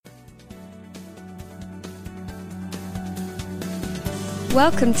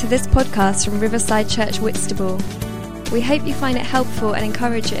Welcome to this podcast from Riverside Church Whitstable. We hope you find it helpful and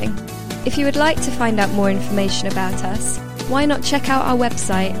encouraging. If you would like to find out more information about us, why not check out our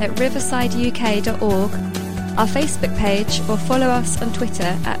website at riversideuk.org, our Facebook page, or follow us on Twitter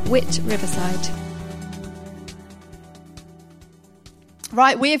at @WhitRiverside.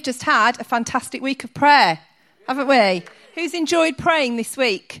 Right, we have just had a fantastic week of prayer, haven't we? Who's enjoyed praying this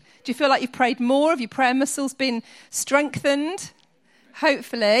week? Do you feel like you've prayed more? Have your prayer muscles been strengthened?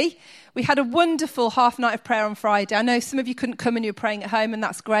 Hopefully. We had a wonderful half night of prayer on Friday. I know some of you couldn't come and you were praying at home, and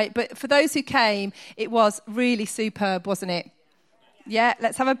that's great. But for those who came, it was really superb, wasn't it? Yeah,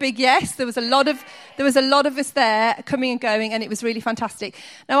 let's have a big yes. There was a lot of us there coming and going, and it was really fantastic.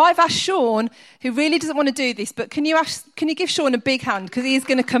 Now, I've asked Sean, who really doesn't want to do this, but can you give Sean a big hand, because he is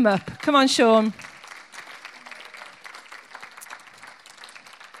going to come up. Come on, Sean.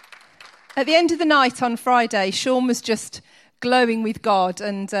 At the end of the night on Friday, Sean was just glowing with God,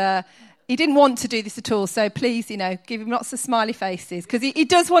 and he didn't want to do this at all, so please, give him lots of smiley faces, because he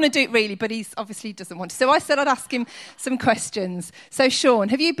does want to do it really, but he obviously doesn't want to. So I said I'd ask him some questions. So Sean,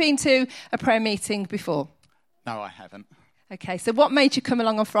 have you been to a prayer meeting before? No, I haven't. Okay, so what made you come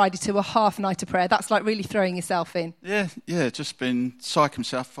along on Friday to a half night of prayer? That's like really throwing yourself in. Yeah, just been psyching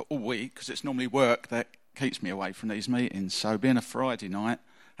myself for all week, because it's normally work that keeps me away from these meetings. So being a Friday night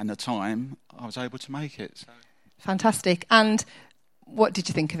and the time, I was able to make it. So. Fantastic. And what did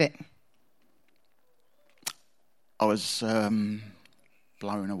you think of it? I was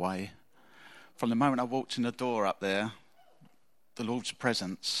blown away. From the moment I walked in the door up there, the Lord's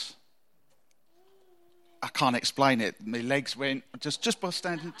presence, I can't explain it. My legs went, just by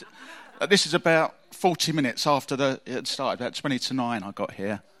standing. This is about 40 minutes after it had started, about 20 to 9 I got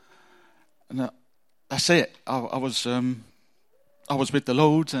here. And that's it. I was with the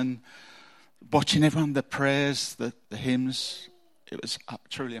Lord and watching everyone, the prayers, the hymns. It was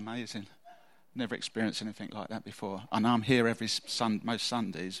truly amazing. Never experienced anything like that before. I know I'm here most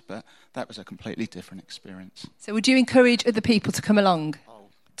Sundays, but that was a completely different experience. So would you encourage other people to come along? Oh,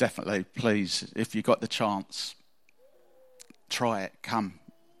 definitely, please. If you got the chance, try it, come.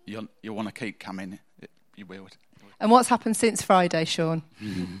 You'll want to keep coming. You will. And what's happened since Friday, Sean?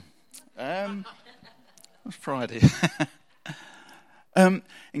 What's Friday?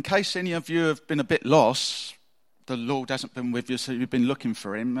 In case any of you have been a bit lost, the Lord hasn't been with you, so you've been looking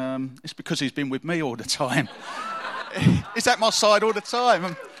for him. It's because he's been with me all the time. He's at my side all the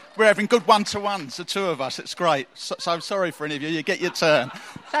time. We're having good one-to-ones, the two of us. It's great. So I'm sorry for any of you. You get your turn.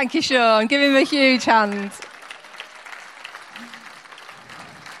 Thank you, Sean. Give him a huge hand.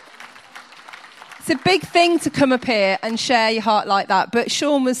 It's a big thing to come up here and share your heart like that. But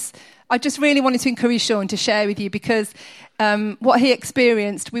I just really wanted to encourage Sean to share with you, because what he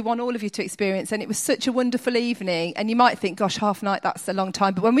experienced, we want all of you to experience, and it was such a wonderful evening. And you might think, gosh, half night, that's a long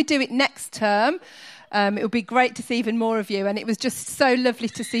time. But when we do it next term, it will be great to see even more of you. And it was just so lovely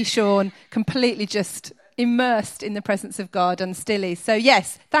to see Sean completely just immersed in the presence of God, and still is. So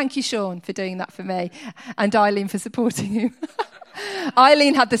yes, thank you, Sean, for doing that for me, and Eileen for supporting you.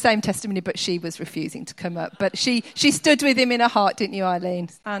 Eileen had the same testimony, but she was refusing to come up. But she stood with him in her heart, didn't you, Eileen?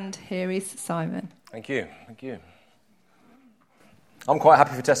 And here is Simon. Thank you. I'm quite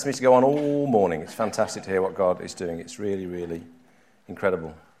happy for testimony to go on all morning. It's fantastic to hear what God is doing. It's really, really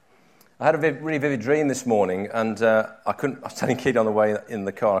incredible. I had a really vivid dream this morning, and I was telling Keith on the way in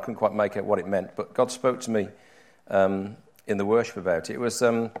the car, I couldn't quite make out what it meant, but God spoke to me in the worship about it. It was,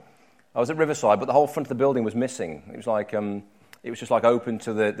 I was at Riverside, but the whole front of the building was missing. It was just like open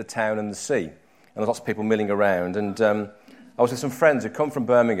to the town and the sea, and there was lots of people milling around. And I was with some friends who'd come from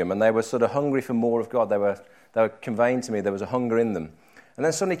Birmingham, and they were sort of hungry for more of God. They were conveying to me there was a hunger in them. And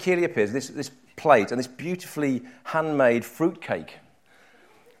then suddenly Keely appears, this plate and this beautifully handmade fruitcake.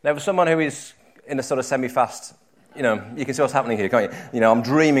 Now, for someone who is in a sort of semi-fast, you can see what's happening here, can't you? I'm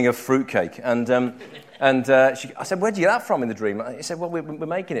dreaming of fruitcake. And I said, where'd you get that from in the dream? He said, well, we're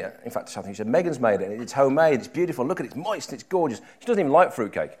making it. In fact, I think she said, Megan's made it. It's homemade. It's beautiful. Look at it. It's moist. It's gorgeous. She doesn't even like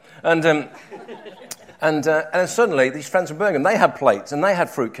fruitcake. And then suddenly, these friends from Birmingham, they had plates and they had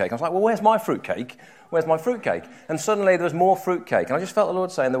fruitcake. I was like, well, where's my fruitcake? Where's my fruitcake? And suddenly there was more fruitcake. And I just felt the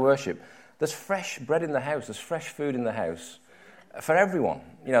Lord say in the worship, there's fresh bread in the house. There's fresh food in the house for everyone.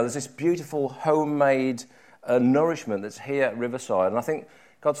 There's this beautiful homemade nourishment that's here at Riverside. And I think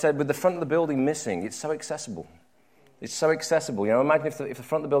God said, with the front of the building missing, it's so accessible. It's so accessible. Imagine if the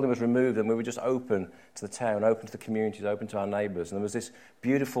front of the building was removed and we were just open to the town, open to the communities, open to our neighbours. And there was this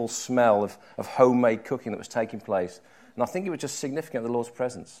beautiful smell of homemade cooking that was taking place. And I think it was just significant of the Lord's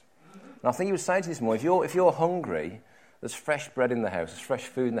presence. And I think he was saying to you this morning, if you're hungry, there's fresh bread in the house, there's fresh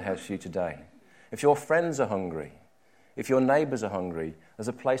food in the house for you today. If your friends are hungry, if your neighbours are hungry, there's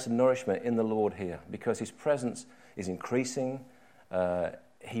a place of nourishment in the Lord here because his presence is increasing.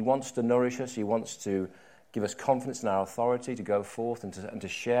 He wants to nourish us. He wants to give us confidence in our authority to go forth and to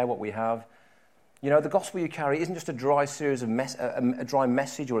share what we have. You know, the gospel you carry isn't just a dry series of a dry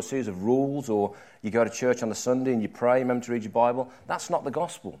message or a series of rules, or you go to church on a Sunday and you pray, remember to read your Bible. That's not the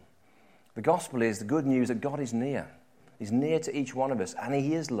gospel. The gospel is the good news that God is near. He's near to each one of us, and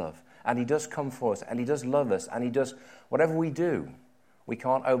he is love, and he does come for us, and he does love us, and he does whatever we do. We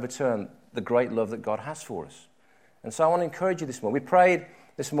can't overturn the great love that God has for us. And so I want to encourage you this morning. We prayed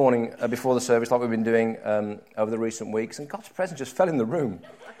this morning before the service like we've been doing over the recent weeks, and God's presence just fell in the room.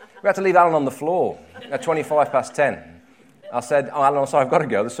 We had to leave Alan on the floor at 10:25. I said, Alan, I'm sorry, I've got to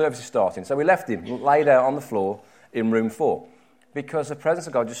go. The service is starting. So we left him, laid out on the floor in room 4, because the presence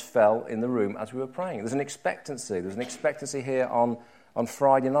of God just fell in the room as we were praying. There's an expectancy. There's an expectancy here on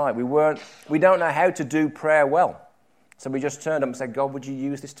Friday night. We don't know how to do prayer well. So we just turned up and said, God, would you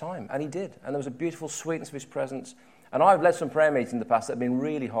use this time? And he did. And there was a beautiful sweetness of his presence. And I've led some prayer meetings in the past that have been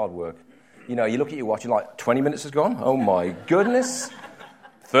really hard work. You know, you look at your watch, you're like, 20 minutes has gone? Oh, my goodness.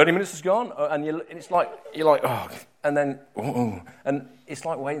 30 minutes has gone, and it's like, you're like, oh, and then, oh, and it's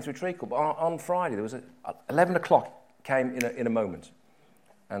like wading through treacle. But on Friday, there was 11 o'clock came in a moment,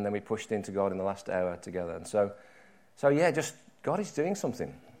 and then we pushed into God in the last hour together. And so yeah, just God is doing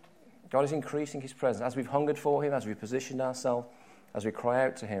something. God is increasing his presence. As we've hungered for him, as we've positioned ourselves, as we cry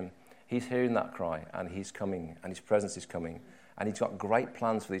out to him, he's hearing that cry, and he's coming, and his presence is coming. And he's got great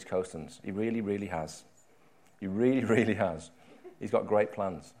plans for these Coastlands. He really, really has. He really, really has. He's got great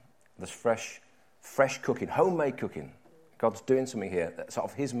plans. There's fresh cooking, homemade cooking. God's doing something here, that's sort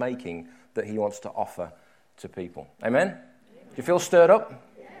of his making that he wants to offer to people. Amen? Do you feel stirred up?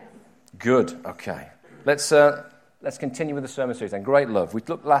 Yes. Good. Okay. Let's continue with the sermon series then. Great love. We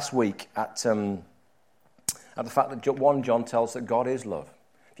looked last week at the fact that 1 John tells us that God is love.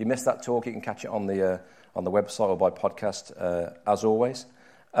 If you missed that talk, you can catch it on the website or by podcast, as always.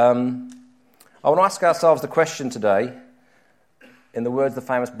 I want to ask ourselves the question today, in the words of the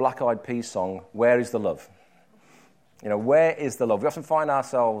famous Black Eyed Peas song, where is the love? You know, where is the love? We often find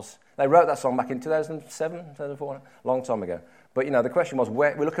ourselves, they wrote that song back in 2007, 2004, a long time ago. But, you know, the question was,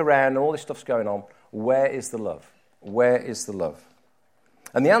 we look around and all this stuff's going on, where is the love? Where is the love?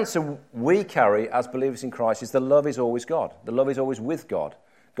 And the answer we carry as believers in Christ is the love is always God. The love is always with God.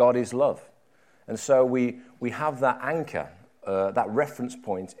 God is love. And so we have that anchor, that reference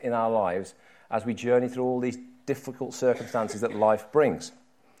point in our lives as we journey through all these difficult circumstances that life brings.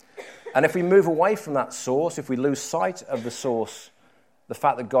 And if we move away from that source, if we lose sight of the source, the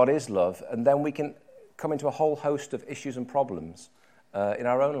fact that God is love, and then we can come into a whole host of issues and problems in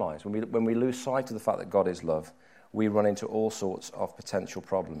our own lives. When we lose sight of the fact that God is love, we run into all sorts of potential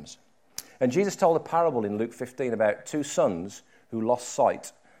problems. And Jesus told a parable in Luke 15 about 2 sons who lost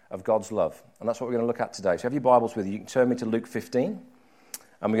sight of God's love. And that's what we're going to look at today. So have your Bibles with you. You can turn me to Luke 15.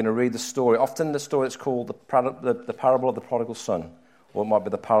 And we're going to read the story, often the story that's called the parable of the prodigal son, or it might be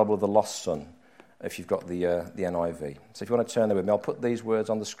the parable of the lost son, if you've got the NIV. So if you want to turn there with me, I'll put these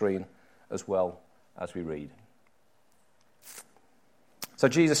words on the screen as well as we read. So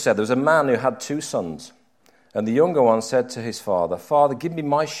Jesus said, there was a man who had 2 sons, and the younger one said to his father, Father, give me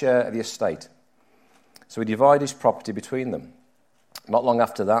my share of the estate. So he divided his property between them. Not long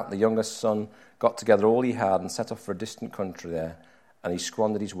after that, the youngest son got together all he had and set off for a distant country there, and he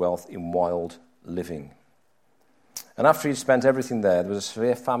squandered his wealth in wild living. And after he'd spent everything there was a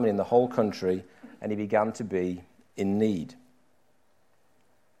severe famine in the whole country, and he began to be in need.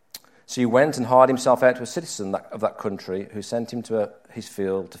 So he went and hired himself out to a citizen of that country, who sent him to his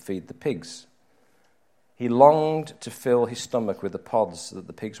field to feed the pigs. He longed to fill his stomach with the pods that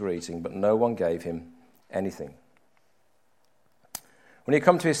the pigs were eating, but no one gave him anything. When he had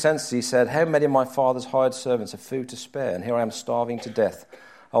come to his senses, he said, How many of my father's hired servants have food to spare, and here I am starving to death?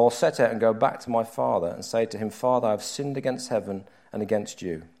 I will set out and go back to my father and say to him, Father, I have sinned against heaven and against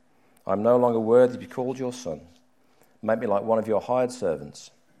you. I am no longer worthy to be called your son. Make me like one of your hired servants.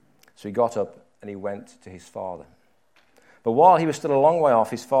 So he got up and he went to his father. But while he was still a long way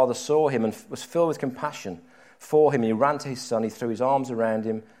off, his father saw him and was filled with compassion for him. He ran to his son, he threw his arms around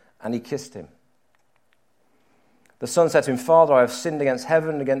him, and he kissed him. The son said to him, Father, I have sinned against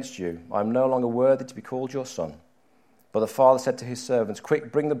heaven and against you. I am no longer worthy to be called your son. But the father said to his servants,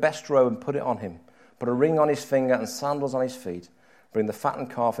 Quick, bring the best robe and put it on him. Put a ring on his finger and sandals on his feet. Bring the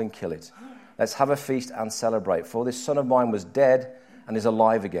fattened calf and kill it. Let's have a feast and celebrate. For this son of mine was dead and is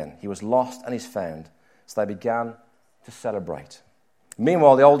alive again. He was lost and is found. So they began to celebrate.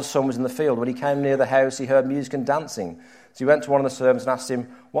 Meanwhile, the older son was in the field. When he came near the house, he heard music and dancing. So he went to one of the servants and asked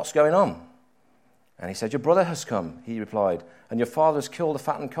him, What's going on? And he said, your brother has come, he replied, and your father has killed the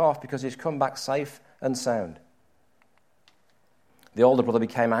fattened calf because he's come back safe and sound. The older brother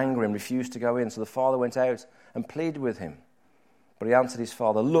became angry and refused to go in, so the father went out and pleaded with him. But he answered his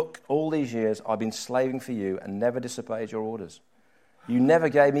father, look, all these years I've been slaving for you and never disobeyed your orders. You never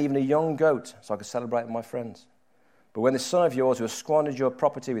gave me even a young goat so I could celebrate with my friends. But when this son of yours who has squandered your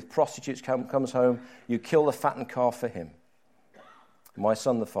property with prostitutes comes home, you kill the fattened calf for him. My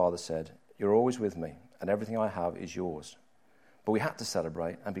son, the father said, you're always with me, and everything I have is yours. But we had to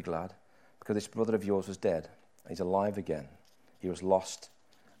celebrate and be glad, because this brother of yours was dead, and he's alive again. He was lost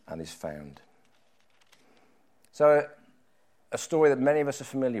and is found. So, a story that many of us are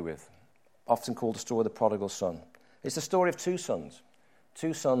familiar with, often called the story of the prodigal son. It's the story of two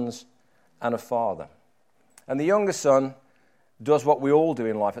sons and a father. And the younger son does what we all do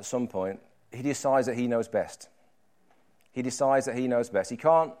in life at some point. He decides that he knows best. He decides that he knows best. He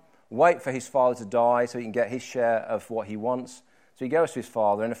can't wait for his father to die so he can get his share of what he wants. So he goes to his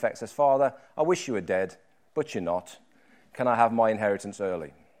father and in effect says, Father, I wish you were dead, but you're not. Can I have my inheritance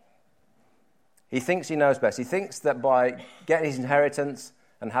early? He thinks he knows best. He thinks that by getting his inheritance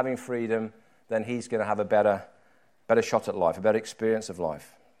and having freedom, then he's going to have a better shot at life, a better experience of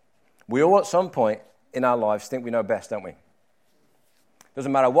life. We all at some point in our lives think we know best, don't we?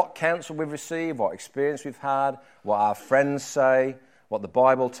 Doesn't matter what counsel we've received, what experience we've had, what our friends say, what the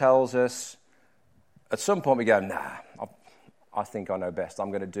Bible tells us. At some point we go, I think I know best. I'm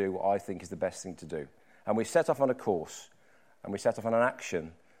going to do what I think is the best thing to do. And we set off on a course, and we set off on an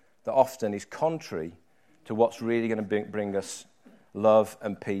action that often is contrary to what's really going to bring us love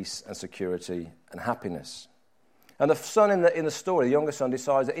and peace and security and happiness. And the son in the story, the younger son,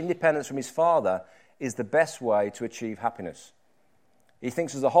 decides that independence from his father is the best way to achieve happiness. He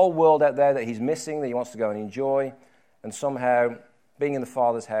thinks there's a whole world out there that he's missing, that he wants to go and enjoy, and somehow being in the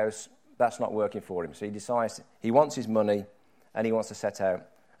father's house, that's not working for him. So he decides he wants his money, and he wants to set out,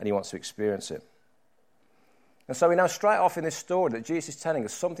 and he wants to experience it. And so we know straight off in this story that Jesus is telling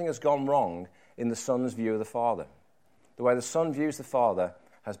us something has gone wrong in the son's view of the father. The way the son views the father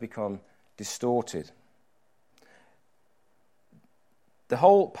has become distorted. The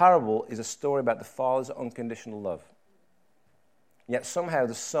whole parable is a story about the father's unconditional love. Yet somehow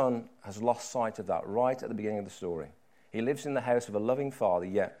the son has lost sight of that right at the beginning of the story. He lives in the house of a loving father,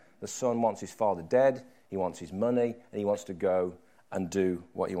 yet the son wants his father dead, he wants his money, and he wants to go and do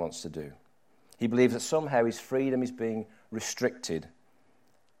what he wants to do. He believes that somehow his freedom is being restricted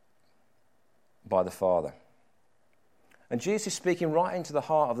by the Father. And Jesus is speaking right into the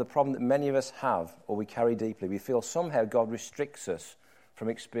heart of the problem that many of us have or we carry deeply. We feel somehow God restricts us from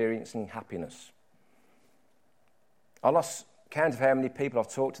experiencing happiness. I lost count of how many people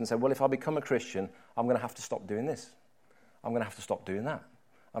I've talked to and said, well, if I become a Christian, I'm going to have to stop doing this. I'm going to have to stop doing that.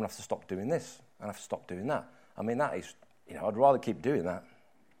 I'm going to have to stop doing this. I'm going to have to stop doing that. I mean, that is, I'd rather keep doing that.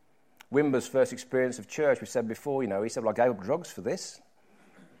 Wimber's first experience of church, we said before, he said, well, I gave up drugs for this.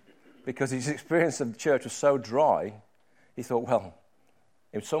 Because his experience of the church was so dry, he thought, well,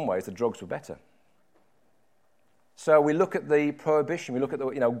 in some ways the drugs were better. So we look at the prohibition, we look at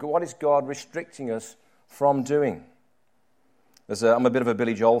what is God restricting us from doing? I'm a bit of a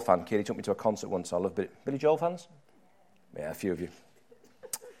Billy Joel fan, kid. He took me to a concert once. I love Billy Joel fans? Yeah, a few of you.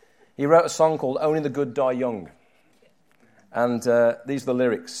 He wrote a song called Only the Good Die Young. And these are the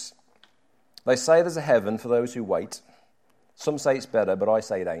lyrics. They say there's a heaven for those who wait. Some say it's better, but I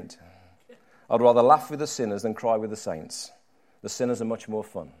say it ain't. I'd rather laugh with the sinners than cry with the saints. The sinners are much more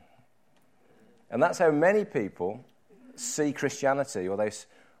fun. And that's how many people see Christianity,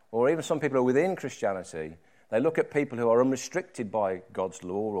 or even some people who are within Christianity. They look at people who are unrestricted by God's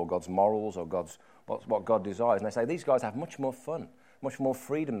law or God's morals or what God desires, and they say, these guys have much more fun, much more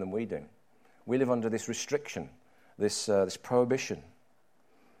freedom than we do. We live under this restriction, this prohibition.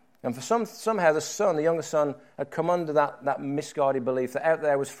 And for somehow the younger son, had come under that misguided belief that out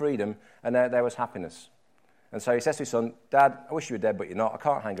there was freedom and out there was happiness. And so he says to his son, Dad, I wish you were dead, but you're not. I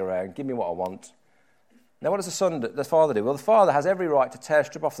can't hang around. Give me what I want. Now, what does the father do? Well, the father has every right to tear a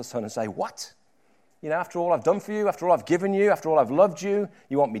strip off the son and say, what? After all I've done for you, after all I've given you, after all I've loved you,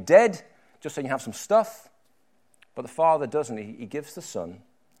 you want me dead just so you can have some stuff? But the father doesn't. He gives the son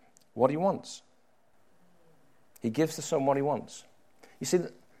what he wants. He gives the son what he wants. You see,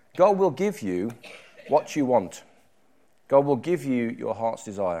 God will give you what you want. God will give you your heart's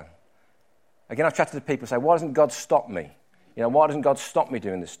desire. Again, I've chatted to people who say, why doesn't God stop me? Why doesn't God stop me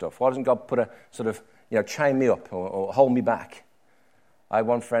doing this stuff? Why doesn't God put a sort of, chain me up or hold me back? I had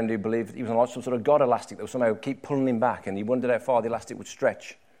one friend who believed he was on some sort of God elastic that would somehow keep pulling him back, and he wondered how far the elastic would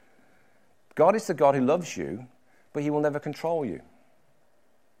stretch. God is the God who loves you, but he will never control you.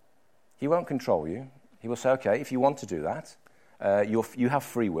 He won't control you. He will say, okay, if you want to do that, you have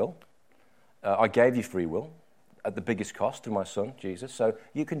free will. I gave you free will at the biggest cost to my son, Jesus, so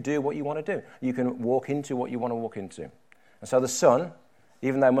you can do what you want to do. You can walk into what you want to walk into. And so the son,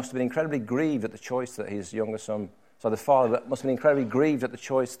 even though must have been incredibly grieved at the choice that his younger son, so the father must have been incredibly grieved at the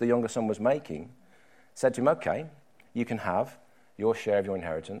choice the younger son was making, said to him, okay, you can have your share of your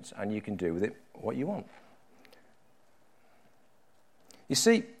inheritance and you can do with it what you want. You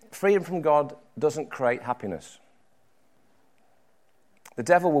see, freedom from God doesn't create happiness. The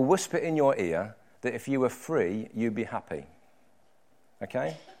devil will whisper in your ear that if you were free, you'd be happy.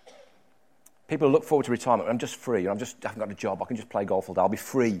 Okay? People look forward to retirement. I'm just free. I haven't got a job. I can just play golf all day. I'll be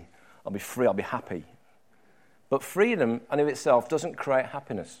free. I'll be free. I'll be happy. But freedom in of itself doesn't create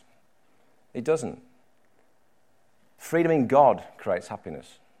happiness. It doesn't. Freedom in God creates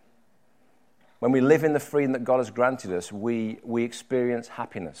happiness. When we live in the freedom that God has granted us, we experience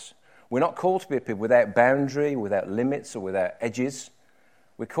happiness. We're not called to be a people without boundary, without limits, or without edges.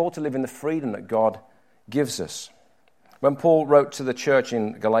 We're called to live in the freedom that God gives us. When Paul wrote to the church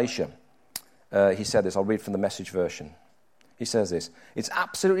in Galatia, he said this. I'll read from the Message version. He says this: it's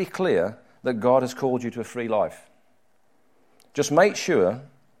absolutely clear that God has called you to a free life. Just make sure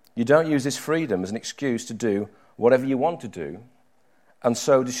you don't use this freedom as an excuse to do whatever you want to do and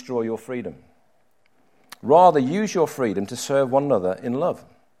so destroy your freedom. Rather, use your freedom to serve one another in love.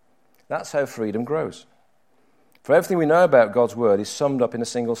 That's how freedom grows. For everything we know about God's word is summed up in a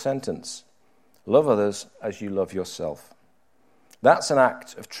single sentence: love others as you love yourself. That's an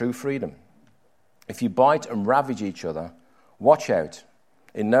act of true freedom. If you bite and ravage each other, watch out.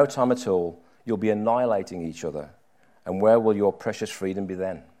 In no time at all, you'll be annihilating each other. And where will your precious freedom be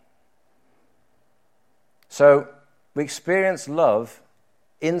then? So, we experience love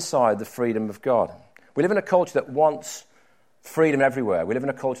inside the freedom of God. We live in a culture that wants freedom everywhere. We live in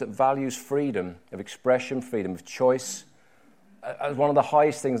a culture that values freedom of expression, freedom of choice, as one of the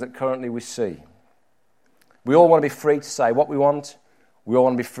highest things that currently we see. We all want to be free to say what we want. We all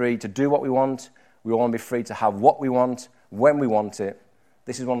want to be free to do what we want. We all want to be free to have what we want, when we want it.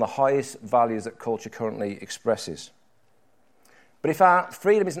 This is one of the highest values that culture currently expresses. But if our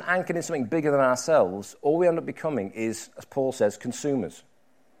freedom isn't anchored in something bigger than ourselves, all we end up becoming is, as Paul says, consumers.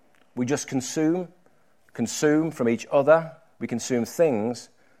 We just consume from each other. We consume things.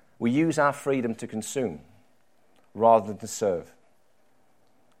 We use our freedom to consume rather than to serve.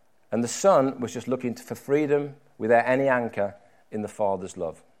 And the son was just looking for freedom without any anchor in the Father's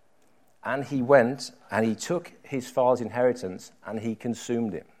love. And he went and he took his father's inheritance and he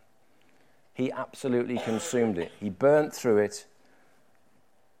consumed it. He absolutely consumed it. He burnt through it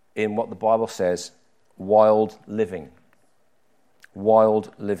in what the Bible says, wild living.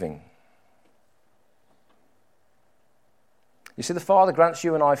 Wild living. You see, the Father grants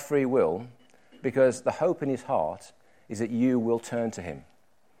you and I free will because the hope in his heart is that you will turn to him.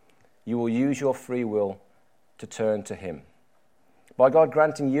 You will use your free will to turn to him. By God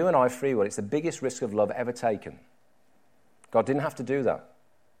granting you and I free will, it's the biggest risk of love ever taken. God didn't have to do that.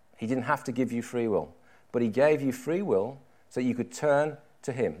 He didn't have to give you free will. But he gave you free will so that you could turn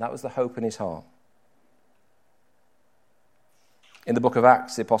to him. That was the hope in his heart. In the book of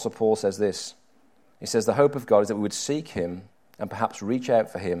Acts, the Apostle Paul says this. He says, the hope of God is that we would seek him and perhaps reach out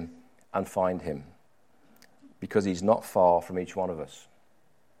for him and find him, because he's not far from each one of us.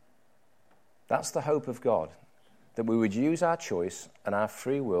 That's the hope of God, that we would use our choice and our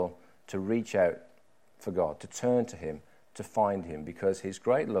free will to reach out for God, to turn to him, to find him, because his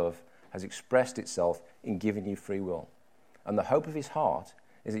great love has expressed itself in giving you free will. And the hope of his heart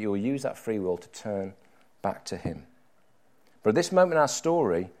is that you'll use that free will to turn back to him. But at this moment in our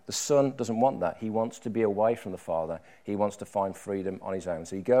story, the son doesn't want that. He wants to be away from the Father. He wants to find freedom on his own.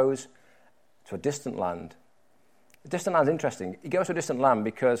 So he goes to a distant land. A distant land's interesting. He goes to a distant land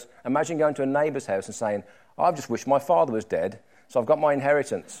because imagine going to a neighbour's house and saying, I've just wished my father was dead, so I've got my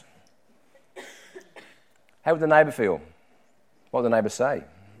inheritance. How would the neighbour feel? What would the neighbour say?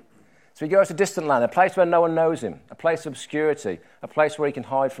 So he goes to a distant land, a place where no one knows him, a place of obscurity, a place where he can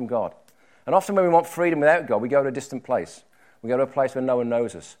hide from God. And often when we want freedom without God, we go to a distant place. We go to a place where no one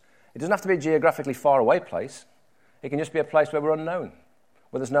knows us. It doesn't have to be a geographically far away place. It can just be a place where we're unknown,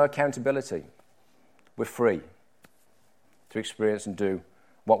 where there's no accountability. We're free to experience and do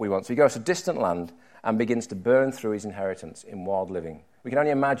what we want. So he goes to a distant land and begins to burn through his inheritance in wild living. We can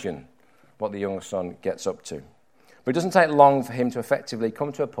only imagine what the younger son gets up to. But it doesn't take long for him to effectively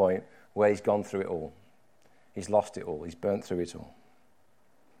come to a point where he's gone through it all. He's lost it all. He's burnt through it all.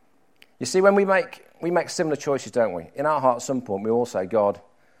 You see, when we make similar choices, don't we? In our heart, at some point, we all say, God,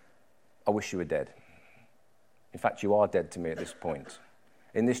 I wish you were dead. In fact, you are dead to me at this point.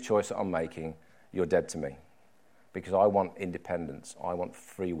 in this choice that I'm making, you're dead to me. Because I want independence. I want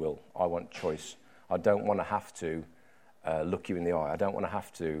free will. I want choice. I don't want to have to look you in the eye. I don't want to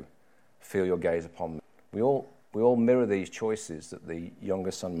have to feel your gaze upon me. We all mirror these choices that the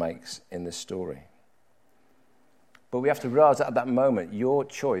younger son makes in this story. But we have to realize that at that moment, your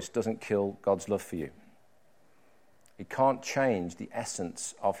choice doesn't kill God's love for you. It can't change the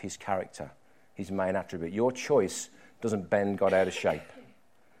essence of his character, his main attribute. Your choice doesn't bend God out of shape.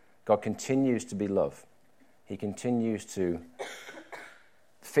 God continues to be love. He continues to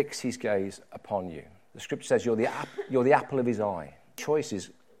fix his gaze upon you. The scripture says you're the apple of his eye. Choices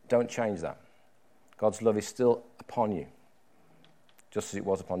don't change that. God's love is still upon you, just as it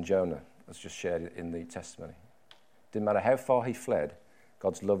was upon Jonah, as just shared in the testimony. Didn't matter how far he fled,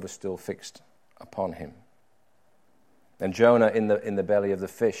 God's love was still fixed upon him. And Jonah, in the belly of the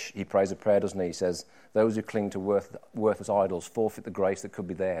fish, he prays a prayer, doesn't he? He says, those who cling to worthless idols forfeit the grace that could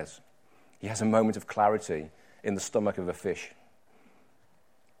be theirs. He has a moment of clarity in the stomach of a fish.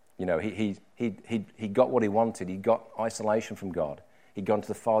 You know, he got what he wanted. He got isolation from God. He'd gone to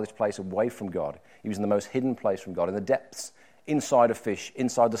the farthest place away from God. He was in the most hidden place from God, in the depths, inside a fish,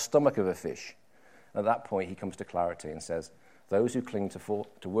 inside the stomach of a fish. And at that point, he comes to clarity and says, those who cling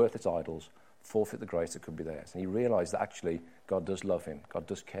to worthless idols forfeit the grace that could be theirs. And he realized that actually God does love him. God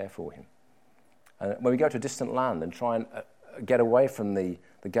does care for him. And when we go to a distant land and try and get away from the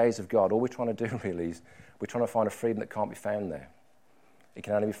gaze of God, all we're trying to do really is we're trying to find a freedom that can't be found there. It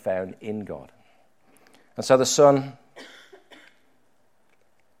can only be found in God. And so the son,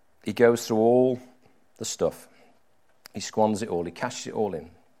 he goes through all the stuff. He squanders it all. He cashes it all in.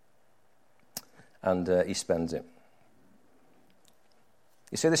 And he spends it.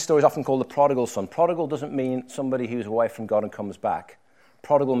 You see, this story is often called the prodigal son. Prodigal doesn't mean somebody who's away from God and comes back.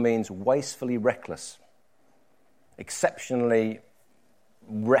 Prodigal means wastefully reckless, exceptionally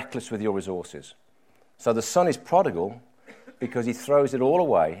reckless with your resources. So the son is prodigal because he throws it all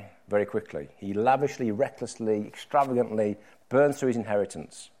away very quickly. He lavishly, recklessly, extravagantly burns through his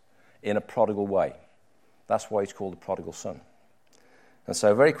inheritance in a prodigal way. That's why he's called the prodigal son. And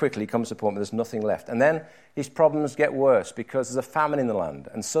so very quickly he comes to the point where there's nothing left. And then his problems get worse because there's a famine in the land.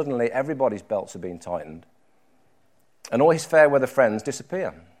 And suddenly everybody's belts are being tightened. And all his fair weather friends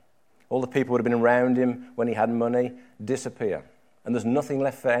disappear. All the people who would have been around him when he had money disappear. And there's nothing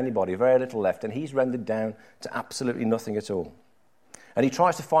left for anybody, very little left. And he's rendered down to absolutely nothing at all. And he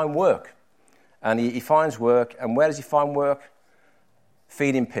tries to find work. And he finds work. And where does he find work?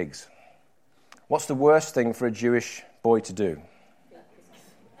 Feeding pigs. What's the worst thing for a Jewish boy to do?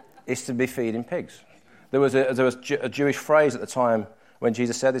 Is to be feeding pigs. There was a Jewish phrase at the time when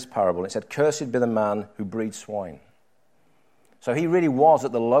Jesus said this parable. It said, "Cursed be the man who breeds swine." So he really was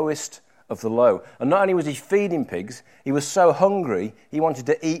at the lowest of the low. And not only was he feeding pigs, he was so hungry, he wanted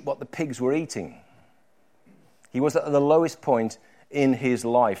to eat what the pigs were eating. He was at the lowest point in his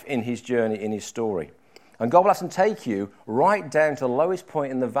life, in his journey, in his story. And God will have to take you right down to the lowest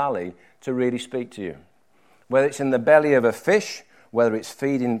point in the valley to really speak to you. Whether it's in the belly of a fish, whether it's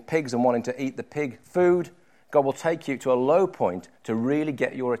feeding pigs and wanting to eat the pig food, God will take you to a low point to really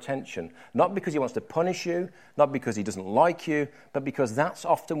get your attention. Not because he wants to punish you, not because he doesn't like you, but because that's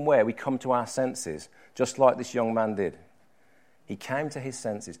often where we come to our senses, just like this young man did. He came to his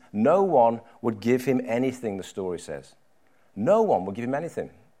senses. No one would give him anything, the story says. No one would give him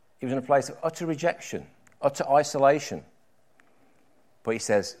anything. He was in a place of utter rejection, utter isolation. But he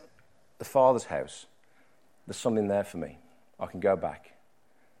says, the Father's house, there's something there for me. I can go back.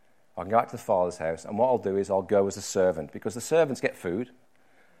 I can go back to the Father's house, and what I'll do is I'll go as a servant, because the servants get food.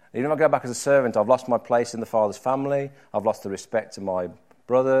 Even if I go back as a servant, I've lost my place in the Father's family. I've lost the respect of my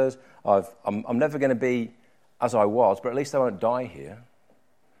brothers. I'm never going to be as I was, but at least I won't die here.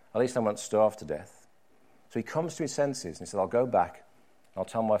 At least I won't starve to death. So he comes to his senses, and he says, I'll go back. I'll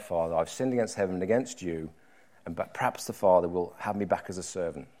tell my Father, I've sinned against heaven and against you, and perhaps the Father will have me back as a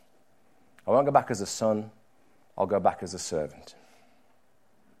servant. I won't go back as a son. I'll go back as a servant.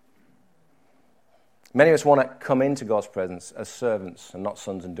 Many of us want to come into God's presence as servants and not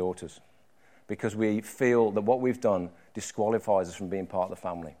sons and daughters, because we feel that what we've done disqualifies us from being part of the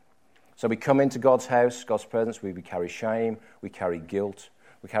family. So we come into God's house, God's presence, we carry shame, we carry guilt,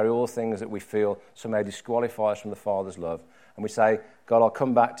 we carry all the things that we feel somehow disqualify us from the Father's love. And we say, God, I'll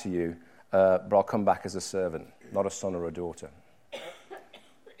come back to you, but I'll come back as a servant, not a son or a daughter.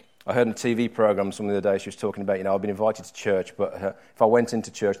 I heard in a TV program some of the other day, she was talking about, I've been invited to church, but if I went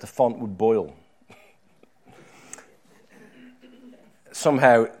into church, the font would boil.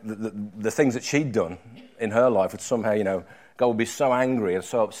 Somehow, the things that she'd done in her life would somehow, God would be so angry and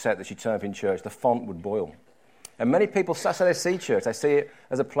so upset that she'd turn up in church, the font would boil. And many people, that's how they see church. They see it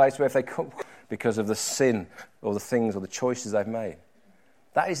as a place where if they come because of the sin or the things or the choices they've made.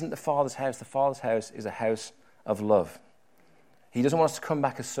 That isn't the Father's house. The Father's house is a house of love. He doesn't want us to come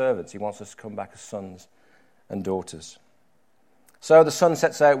back as servants. He wants us to come back as sons and daughters. So the son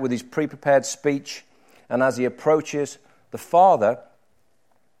sets out with his pre-prepared speech, and as he approaches, the Father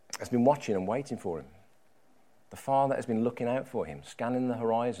has been watching and waiting for him. The Father has been looking out for him, scanning the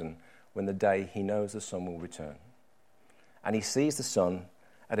horizon when the day he knows the Son will return. And he sees the Son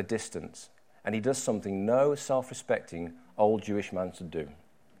at a distance, and he does something no self-respecting old Jewish man should do.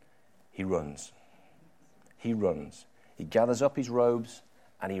 He runs. He runs. He gathers up his robes,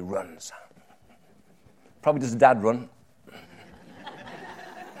 and he runs. Probably does a dad run.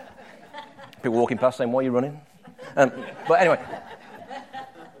 People walking past saying, "Why are you running?" But anyway,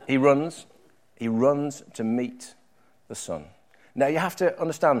 he runs. He runs to meet the Son. Now, you have to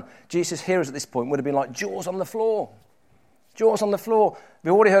understand, Jesus' hearers at this point would have been like jaws on the floor. Jaws on the floor.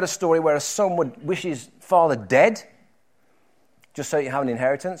 We've already heard a story where a son would wish his father dead, just so you have an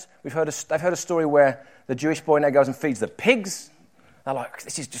inheritance. They've heard a story where the Jewish boy now goes and feeds the pigs. They're like,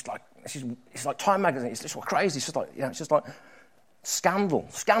 it's like Time magazine. It's just crazy. It's just like scandal.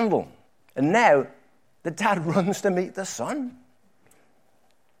 And now the dad runs to meet the son.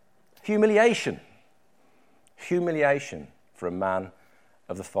 Humiliation for a man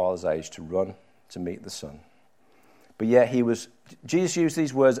of the Father's age to run to meet the Son. But yet Jesus used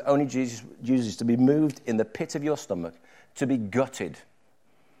these words only Jesus uses, to be moved in the pit of your stomach, to be gutted,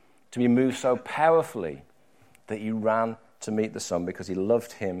 to be moved so powerfully that he ran to meet the Son because he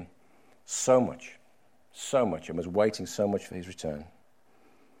loved him so much, and was waiting so much for his return.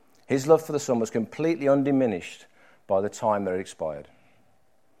 His love for the Son was completely undiminished by the time that it expired.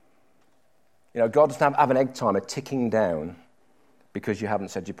 You know, God doesn't have an egg timer ticking down because you haven't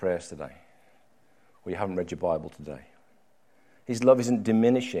said your prayers today or you haven't read your Bible today. His love isn't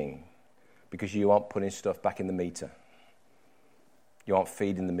diminishing because you aren't putting stuff back in the meter. You aren't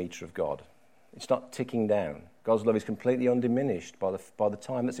feeding the meter of God. It's not ticking down. God's love is completely undiminished by the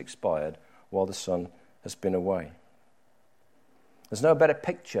time that's expired while the Son has been away. There's no better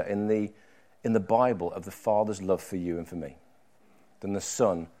picture in the Bible of the Father's love for you and for me than the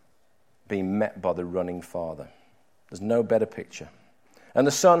Son being met by the running Father. There's no better picture. And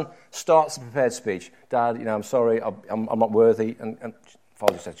the Son starts the prepared speech. "Dad, I'm sorry, I'm not worthy." And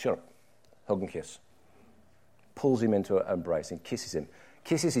Father said, "Shut up." Hug and kiss. Pulls him into an embrace and kisses him.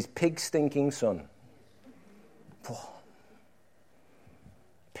 Kisses his pig-stinking son.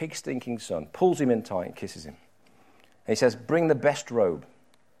 Pig-stinking son. Pulls him in tight and kisses him. And he says, "Bring the best robe.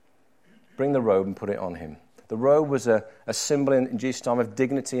 Bring the robe and put it on him." The robe was a symbol in Jesus' time of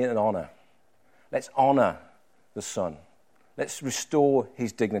dignity and honor. Let's honor the Son. Let's restore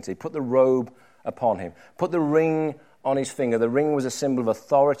his dignity. Put the robe upon him. Put the ring on his finger. The ring was a symbol of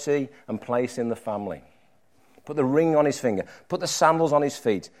authority and place in the family. Put the ring on his finger. Put the sandals on his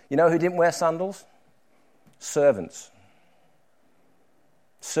feet. You know who didn't wear sandals? Servants.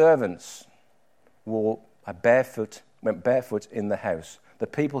 Servants went barefoot in the house. The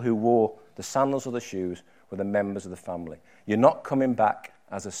people who wore the sandals or the shoes were the members of the family. You're not coming back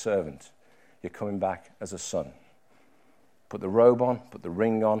as a servant. You're coming back as a son. Put the robe on, put the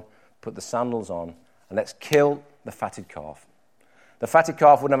ring on, put the sandals on, and let's kill the fatted calf. The fatted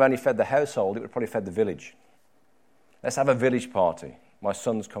calf wouldn't have only fed the household, it would have probably fed the village. Let's have a village party. My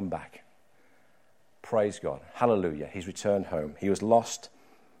son's come back. Praise God. Hallelujah. He's returned home. He was lost,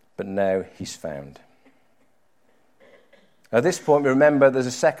 but now he's found. At this point, we remember there's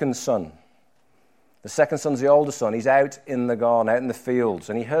a second son. The second son's the older son. He's out in the garden, out in the fields,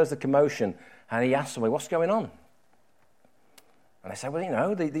 and he hears the commotion, and he asks somebody, "What's going on?" And they say,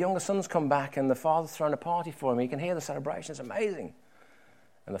 "Well, the younger son's come back, and the father's thrown a party for him. He can hear the celebration. It's amazing."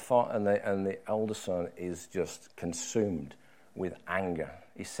 And the older son is just consumed with anger.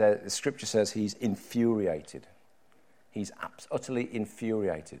 The scripture says he's infuriated. He's utterly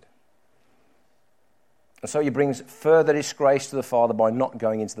infuriated. And so he brings further disgrace to the father by not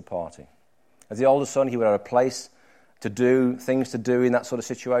going into the party. As the older son, he would have a place to do, things to do in that sort of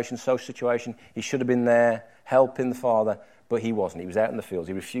situation, social situation. He should have been there, helping the father, but he wasn't. He was out in the fields.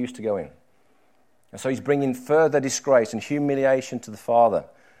 He refused to go in. And so he's bringing further disgrace and humiliation to the father.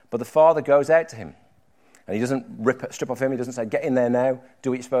 But the father goes out to him. And he doesn't strip off him. He doesn't say, "Get in there now,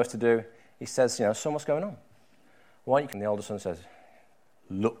 do what you're supposed to do." He says, "Son, what's going on?" Why? And the older son says,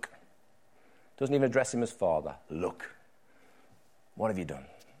 "Look." Doesn't even address him as father. "Look. What have you done?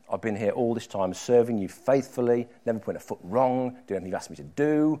 I've been here all this time serving you faithfully, never putting a foot wrong, doing anything you asked me to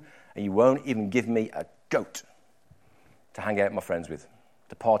do, and you won't even give me a goat to hang out with my friends with.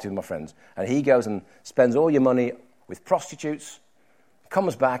 to party with my friends. And he goes and spends all your money with prostitutes,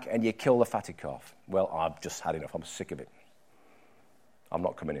 comes back, and you kill the fatted calf. Well, I've just had enough. I'm sick of it. I'm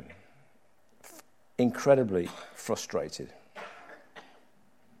not coming in. Incredibly frustrated.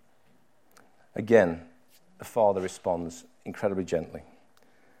 Again, the father responds incredibly gently.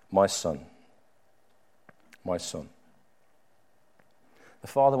 My son. My son. The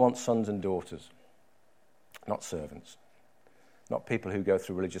father wants sons and daughters, not servants, not people who go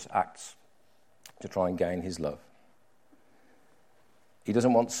through religious acts to try and gain his love. He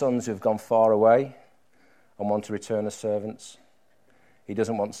doesn't want sons who have gone far away and want to return as servants. He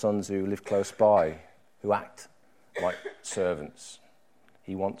doesn't want sons who live close by, who act like servants.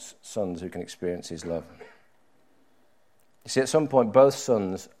 He wants sons who can experience his love. You see, at some point, both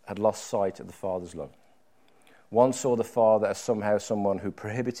sons had lost sight of the father's love. One saw the father as somehow someone who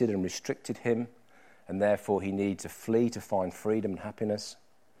prohibited and restricted him, and therefore he needed to flee to find freedom and happiness.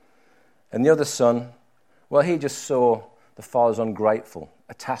 And the other son, well, he just saw the father as ungrateful,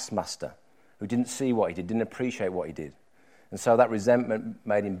 a taskmaster who didn't see what he did, didn't appreciate what he did. And so that resentment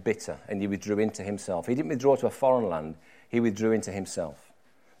made him bitter, and he withdrew into himself. He didn't withdraw to a foreign land, he withdrew into himself.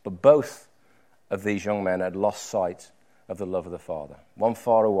 But both of these young men had lost sight of the love of the father, one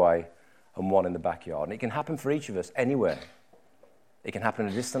far away and one in the backyard. And it can happen for each of us anywhere. It can happen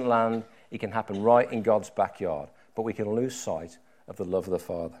in a distant land, it can happen right in God's backyard, but we can lose sight of the love of the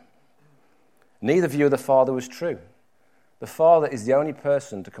father. Neither view of the father was true. The father is the only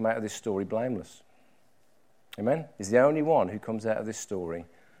person to come out of this story blameless. Amen? He's the only one who comes out of this story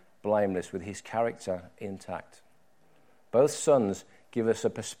blameless with his character intact. Both sons give us a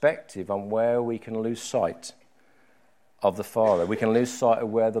perspective on where we can lose sight of the father. We can lose sight of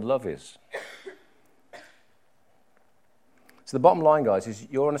where the love is. So the bottom line, guys, is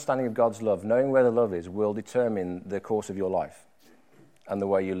your understanding of God's love, knowing where the love is, will determine the course of your life and the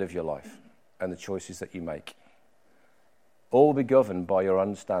way you live your life and the choices that you make. All will be governed by your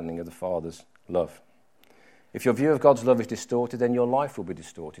understanding of the Father's love. If your view of God's love is distorted, then your life will be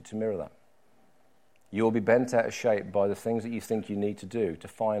distorted to mirror that. You will be bent out of shape by the things that you think you need to do to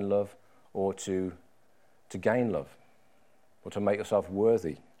find love or to gain love or to make yourself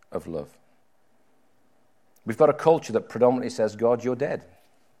worthy of love. We've got a culture that predominantly says, God, you're dead.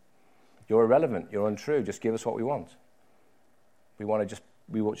 You're irrelevant. You're untrue. Just give us what we want. We want it.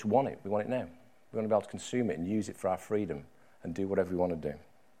 We want it now. We want to be able to consume it and use it for our freedom and do whatever we want to do.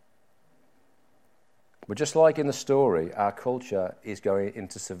 But just like in the story, our culture is going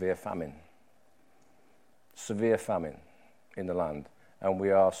into severe famine. Severe famine in the land. And we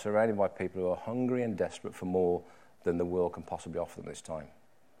are surrounded by people who are hungry and desperate for more than the world can possibly offer them this time.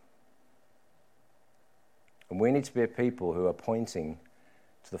 And we need to be a people who are pointing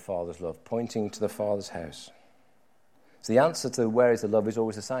to the Father's love, pointing to the Father's house. So the answer to where is the love is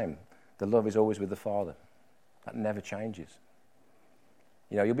always the same. The love is always with the Father. That never changes.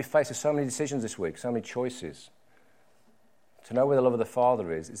 You know, you'll be faced with so many decisions this week, so many choices. To know where the love of the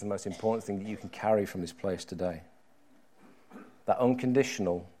Father is the most important thing that you can carry from this place today. That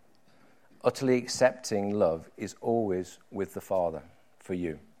unconditional, utterly accepting love is always with the Father for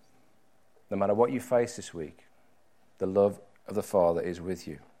you. No matter what you face this week, the love of the Father is with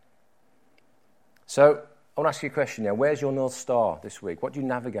you. So, I want to ask you a question now. Where's your North Star this week? What do you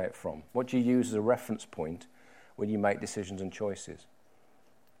navigate from? What do you use as a reference point when you make decisions and choices?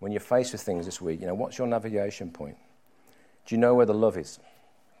 When you're faced with things this week, what's your navigation point? Do you know where the love is?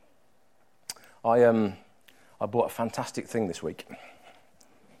 I bought a fantastic thing this week.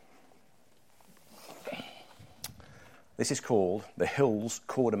 This is called the Hills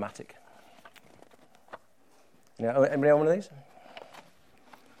Chordomatic. Anybody own one of these?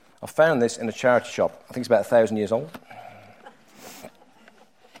 I found this in a charity shop. I think it's about 1,000 years old.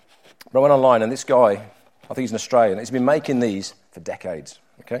 But I went online, and this guy, I think he's an Australian, he's been making these for decades.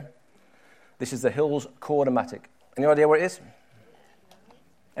 Okay? This is the Hills Chordomatic. Any idea what it is?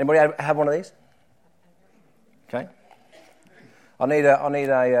 Anybody have one of these? Okay. I need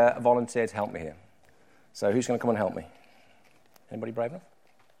a volunteer to help me here. So who's going to come and help me? Anybody brave enough?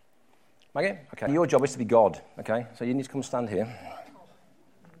 Maggie? Okay. Your job is to be God. Okay. So you need to come stand here.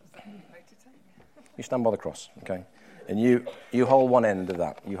 You stand by the cross. Okay. And you hold one end of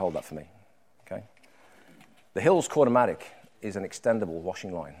that. You hold that for me. Okay. The Hills Chordomatic is an extendable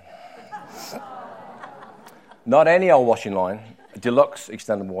washing line. Not any old washing line, a deluxe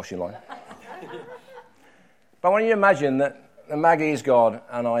extendable washing line. But I want you to imagine that Maggie is God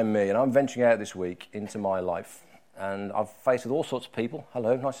and I'm me, and I'm venturing out this week into my life. And I've faced with all sorts of people.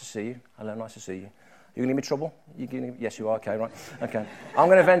 Hello, nice to see you. Hello, nice to see you. You going to give me trouble? Yes, you are. Okay, right. Okay. I'm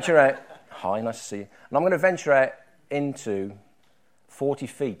going to venture out. Hi, nice to see you. And I'm going to venture out into 40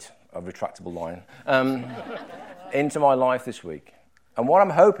 feet of retractable line into my life this week. And what I'm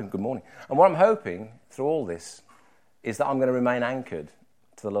hoping, good morning, and what I'm hoping through all this is that I'm going to remain anchored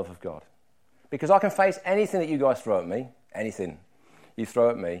to the love of God. Because I can face anything that you guys throw at me, anything you throw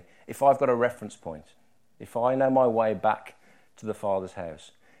at me, if I've got a reference point, if I know my way back to the Father's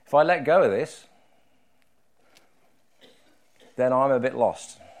house. If I let go of this, then I'm a bit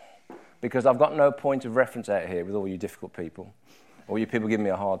lost. Because I've got no point of reference out here with all you difficult people, or you people giving me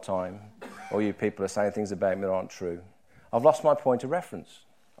a hard time, or you people are saying things about me that aren't true. I've lost my point of reference.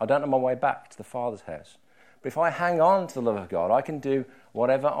 I don't know my way back to the Father's house. But if I hang on to the love of God, I can do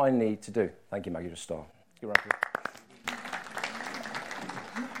whatever I need to do. Thank you, Maggie, for a star.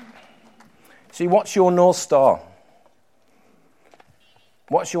 See, what's your North Star?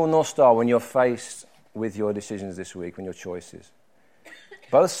 What's your North Star when you're faced with your decisions this week, when your choices?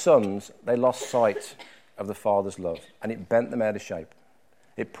 Both sons, they lost sight of the Father's love, and it bent them out of shape.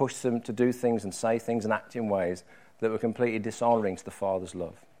 It pushed them to do things and say things and act in ways that were completely dishonouring to the Father's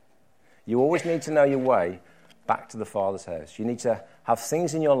love. You always need to know your way back to the Father's house. You need to have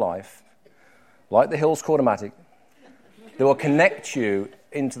things in your life, like the Hills Quartermatic, that will connect you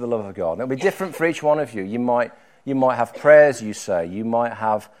into the love of God. And it'll be different for each one of you. You might have prayers you say. You might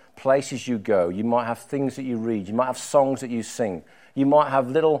have places you go. You might have things that you read. You might have songs that you sing. You might have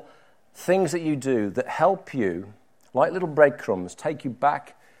little things that you do that help you, like little breadcrumbs, take you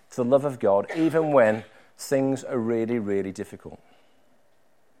back to the love of God, even when things are really, really difficult.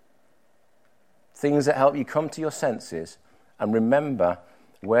 Things that help you come to your senses and remember,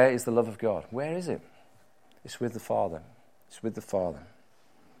 where is the love of God? Where is it? It's with the Father. It's with the Father.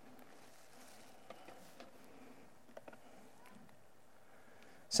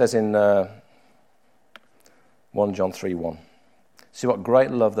 It says in 1 John 3:1, see what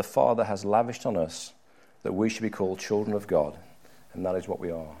great love the Father has lavished on us, that we should be called children of God, and that is what we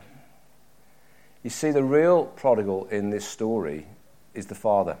are. You see, the real prodigal in this story is the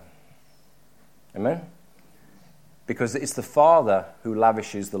Father. Amen? Because it's the Father who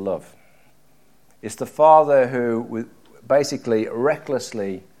lavishes the love. It's the Father who basically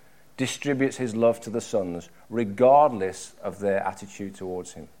recklessly distributes his love to the sons, regardless of their attitude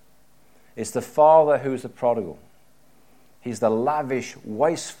towards him. It's the Father who is the prodigal. He's the lavish,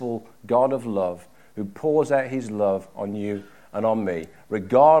 wasteful God of love who pours out his love on you and on me,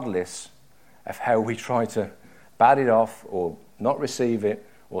 regardless of how we try to bat it off or not receive it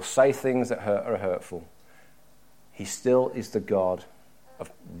or say things that are hurtful. He still is the God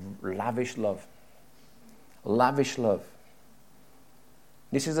of lavish love. Lavish love.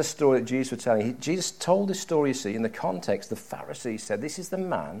 This is the story that Jesus was telling. Jesus told this story, you see, in the context. The Pharisees said, this is the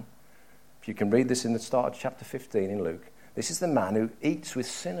man, if you can read this in the start of chapter 15 in Luke, this is the man who eats with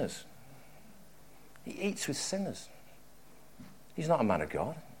sinners. He eats with sinners. He's not a man of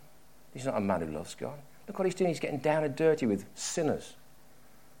God. He's not a man who loves God. Look what he's doing. He's getting down and dirty with sinners.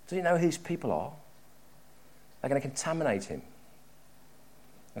 Does he know who these people are? They're going to contaminate him.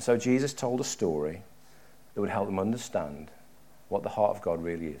 And so Jesus told a story that would help them understand what the heart of God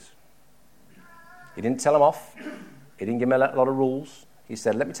really is. He didn't tell them off. He didn't give them a lot of rules. He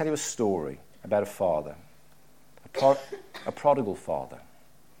said, let me tell you a story about a father, a prodigal father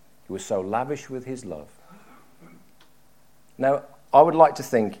who was so lavish with his love. Now, I would like to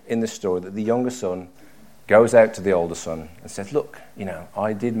think in this story that the younger son goes out to the older son and says, look,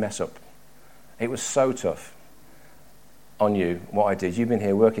 I did mess up. It was so tough on you, what I did. You've been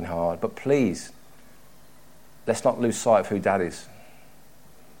here working hard, but please, let's not lose sight of who Dad is.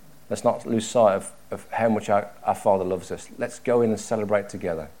 Let's not lose sight of how much our Father loves us. Let's go in and celebrate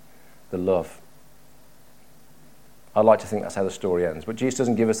together the love. I'd like to think that's how the story ends. But Jesus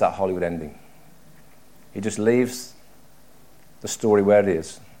doesn't give us that Hollywood ending. He just leaves the story where it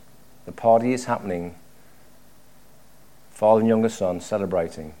is. The party is happening. Father and younger son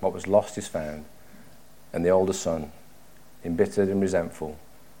celebrating. What was lost is found. And the older son, embittered and resentful,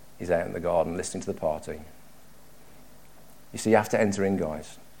 is out in the garden listening to the party. You see, you have to enter in,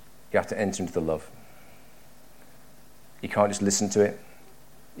 guys. You have to enter into the love. You can't just listen to it.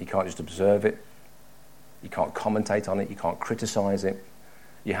 You can't just observe it. You can't commentate on it. You can't criticize it.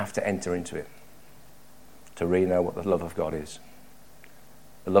 You have to enter into it to really know what the love of God is.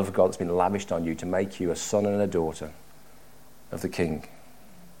 The love of God that's been lavished on you to make you a son and a daughter of the King.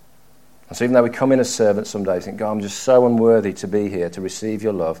 And so even though we come in as servants some days and think, God, I'm just so unworthy to be here to receive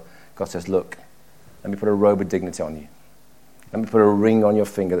your love, God says, look, let me put a robe of dignity on you. Let me put a ring on your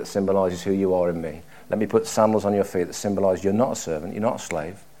finger that symbolises who you are in me. Let me put sandals on your feet that symbolise you're not a servant, you're not a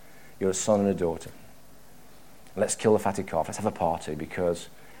slave, you're a son and a daughter. Let's kill the fatted calf. Let's have a party because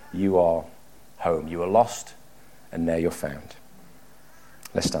you are home. You were lost and now you're found.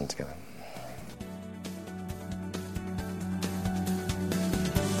 Let's stand together.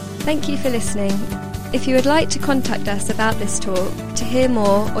 Thank you for listening. If you would like to contact us about this talk, to hear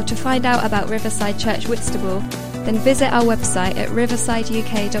more, or to find out about Riverside Church Whitstable, then visit our website at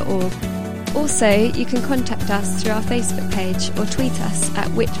riversideuk.org. Also, you can contact us through our Facebook page or tweet us at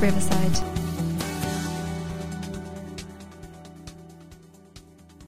 @WhitRiverside.